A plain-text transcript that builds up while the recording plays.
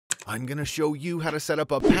I'm gonna show you how to set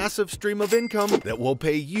up a passive stream of income that will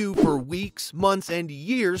pay you for weeks, months, and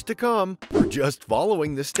years to come for just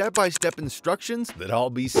following the step-by-step instructions that I'll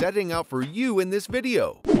be setting out for you in this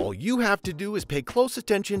video. All you have to do is pay close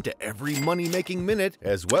attention to every money-making minute,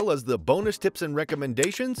 as well as the bonus tips and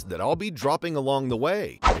recommendations that I'll be dropping along the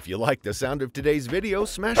way. If you like the sound of today's video,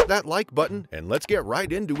 smash that like button, and let's get right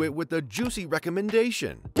into it with a juicy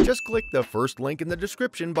recommendation. Just click the first link in the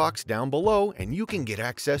description box down below, and you can get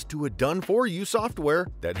access to a done-for-you software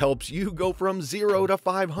that helps you go from $0 to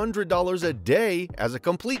 $500 a day as a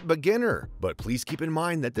complete beginner. But please keep in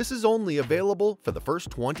mind that this is only available for the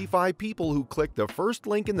first 25 people who click the first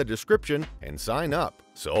link in the description and sign up.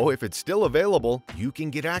 So if it's still available, you can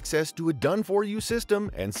get access to a done-for-you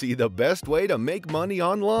system and see the best way to make money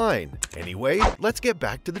online. Anyway, let's get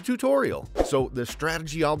back to the tutorial. So the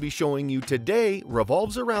strategy I'll be showing you today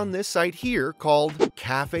revolves around this site here called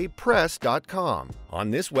cafepress.com. On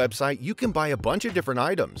this website, you can buy a bunch of different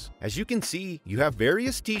items. As you can see, you have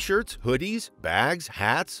various t-shirts, hoodies, bags,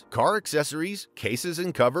 hats, car accessories, cases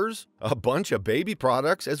and covers, a bunch of baby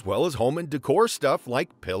products, as well as home and decor stuff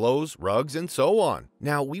like pillows, rugs, and so on.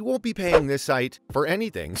 Now, we won't be paying this site for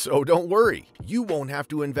anything, so don't worry. You won't have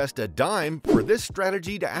to invest a dime for this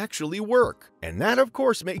strategy to actually work. And that, of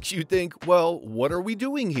course, makes you think, well, what are we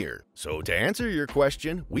doing here? So to answer your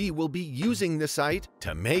question, we will be using the site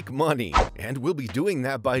to make money. And we'll be doing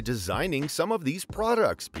that by designing some of these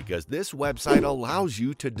products, because this website allows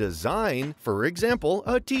you to design, for example,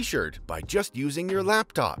 a t-shirt by just using your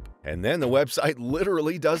laptop. And then the website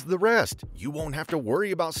literally does the rest. You won't have to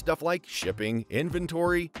worry about stuff like shipping,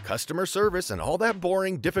 inventory, customer service, and all that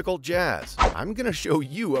boring, difficult jazz. I'm gonna show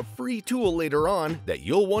you a free tool later on that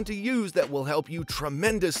you'll want to use that will help you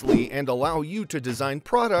tremendously and allow you to design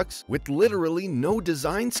products with literally no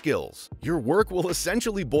design skills. Your work will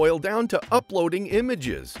essentially boil down to uploading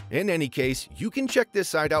images. In any case, you can check this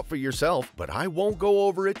site out for yourself, but I won't go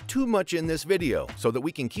over it too much in this video so that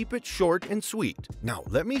we can keep it short and sweet. Now,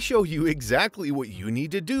 let me show you exactly what you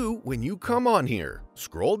need to do when you come on here.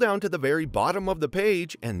 Scroll down to the very bottom of the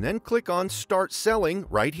page and then click on Start Selling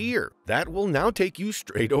right here. That will now take you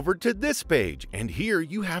straight over to this page, and here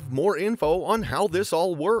you have more info on how this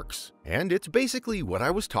all works. And it's basically what I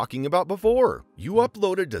was talking about before. You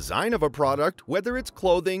upload a design of a product, whether it's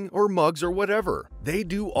clothing or mugs or whatever. They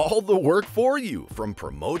do all the work for you, from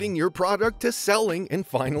promoting your product to selling and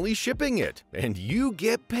finally shipping it. And you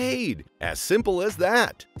get paid. As simple as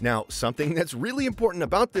that. Now, something that's really important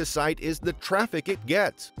about this site is the traffic it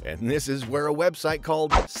gets. And this is where a website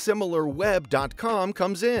called similarweb.com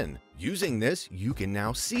comes in. Using this, you can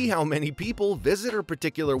now see how many people visit a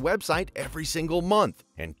particular website every single month.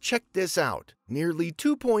 And check this out. Nearly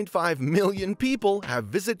 2.5 million people have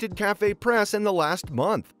visited Cafe Press in the last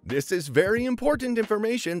month. This is very important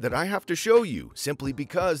information that I have to show you, simply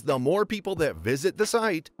because the more people that visit the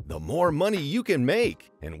site, the more money you can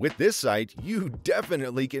make. And with this site, you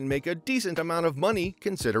definitely can make a decent amount of money,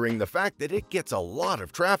 considering the fact that it gets a lot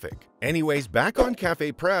of traffic. Anyways, back on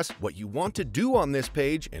Cafe Press, what you want to do on this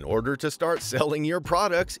page in order to start selling your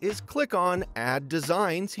products is click on Add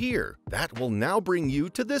Designs here. That will now bring you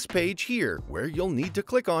to this page here, where you'll need to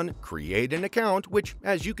click on Create an Account, which,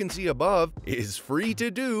 as you can see above, is free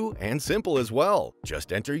to do and simple as well.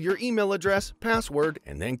 Just enter your email address, password,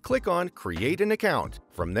 and then click on Create an Account.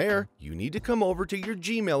 From there, you need to come over to your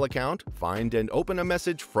Gmail account, find and open a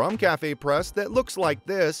message from Cafe Press that looks like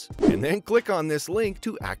this, and then click on this link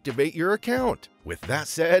to activate your account. With that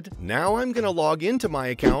said, now I'm going to log into my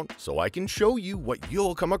account so I can show you what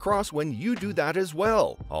you'll come across when you do that as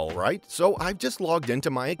well. Alright, so I've just logged into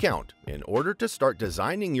my account. In order to start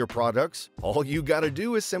designing your products, all you gotta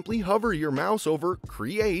do is simply hover your mouse over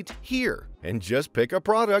Create here and just pick a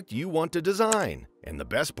product you want to design. And the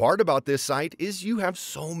best part about this site is you have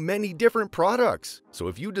so many different products. So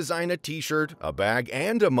if you design a t-shirt, a bag,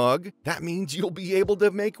 and a mug, that means you'll be able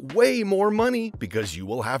to make way more money because you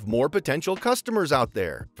will have more potential customers out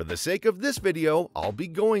there. For the sake of this video, I'll be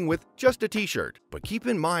going with just a t-shirt, but keep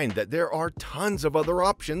in mind that there are tons of other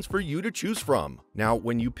options for you to choose from. Now,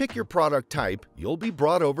 when you pick your product type, you'll be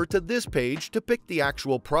brought over to this page to pick the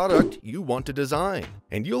actual product you want to design.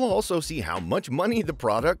 And you'll also see how much money the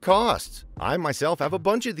product costs. I myself have a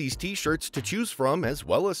bunch of these t-shirts to choose from, as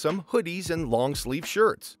well as some hoodies and long sleeve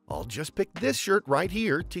shirts. I'll just pick this shirt right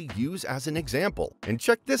here to use as an example. And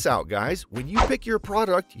check this out, guys. When you pick your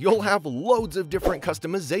product, you'll have loads of different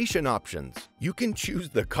customization options. You can choose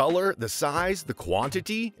the color, the size, the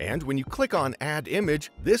quantity, and when you click on Add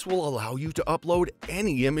Image, this will allow you to upload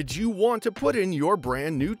any image you want to put in your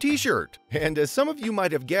brand new t-shirt. And as some of you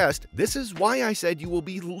might have guessed, this is why I said you will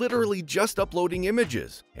be literally just uploading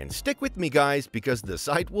images. And stick with me guys, because the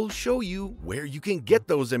site will show you where you can get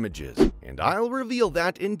those images. And I'll reveal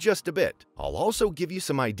that in just a bit. I'll also give you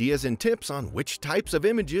some ideas and tips on which types of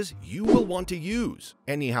images you will want to use.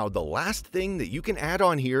 Anyhow, the last thing that you can add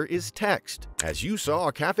on here is text. As you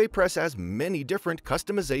saw, CafePress has many different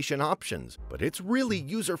customization options, but it's really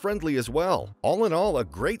user-friendly as well. All in all, a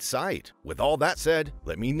great site. With all that said,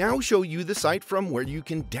 let me now show you the site from where you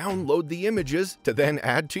can download the images to then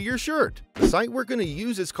add to your shirt. The site we're going to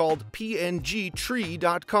use is called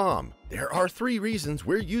pngtree.com. There are 3 reasons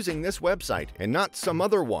we're using this website and not some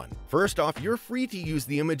other one. First off, you're free to use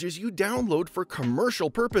the images you download for commercial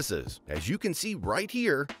purposes. As you can see right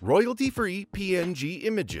here, royalty-free PNG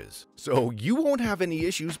images. So you won't have any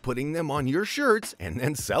issues putting them on your shirts and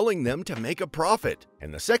then selling them to make a profit.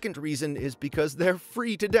 And the second reason is because they're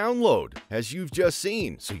free to download, as you've just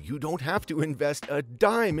seen, so you don't have to invest a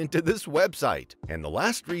dime into this website. And the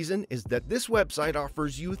last reason is that this website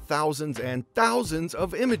offers you thousands and thousands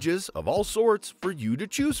of images of all sorts for you to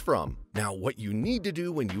choose from. Now, what you need to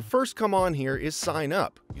do when you first come on here is sign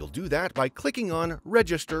up. You'll do that by clicking on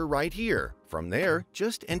Register right here. From there,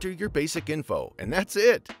 just enter your basic info, and that's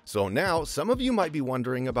it. So now, some of you might be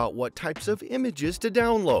wondering about what types of images to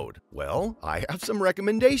download. Well, I have some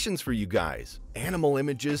recommendations for you guys. Animal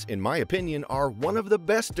images, in my opinion, are one of the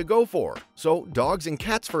best to go for. So, dogs and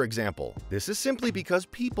cats, for example. This is simply because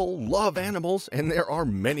people love animals and there are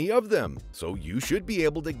many of them. So you should be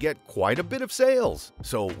able to get quite a bit of sales.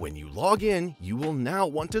 So when you log in, you will now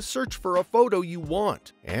want to search for a photo you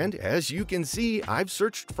want. And as you can see, I've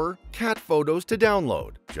searched for cat photos to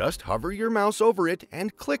download. Just hover your mouse over it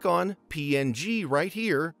and click on PNG right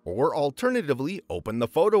here, or alternatively, open the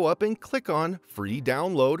photo up and click on Free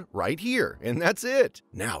Download right here, and that's it.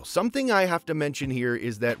 Now, something I have to mention here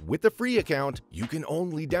is that with the free account, you can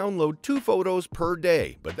only download 2 photos per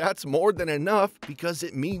day, but that's more than enough because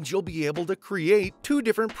it means you'll be able to create 2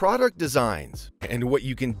 different product designs. And what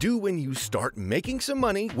you can do when you start making some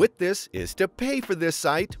money with this is to pay for this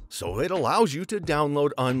site, so it allows you to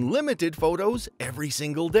download unlimited photos every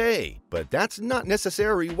single day. But that's not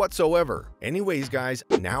necessary whatsoever. Anyways guys,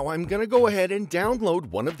 now I'm gonna go ahead and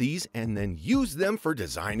download one of these and then use them for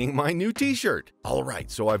designing my new t-shirt.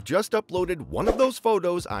 Alright, so I've just uploaded one of those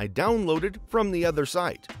photos I downloaded from the other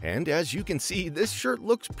site. And as you can see, this shirt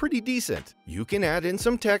looks pretty decent. You can add in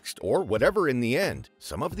some text or whatever in the end.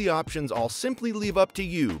 Some of the options I'll simply leave up to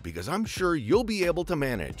you because I'm sure you'll be able to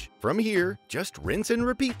manage. From here, just rinse and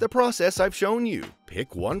repeat the process I've shown you.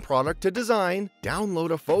 Pick one product to design,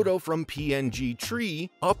 download a photo from PNG Tree,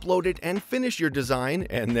 upload it and finish your design,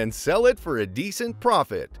 and then sell it for a decent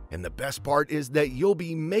profit. And the best part is that you'll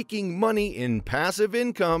be making money in passive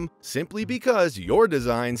income simply because your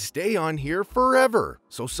designs stay on here forever.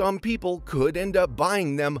 So some people could end up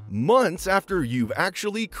buying them months after you've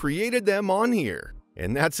actually created them on here.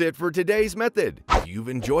 And that's it for today's method. If you've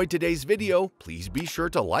enjoyed today's video, please be sure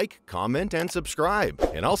to like, comment, and subscribe.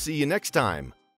 And I'll see you next time.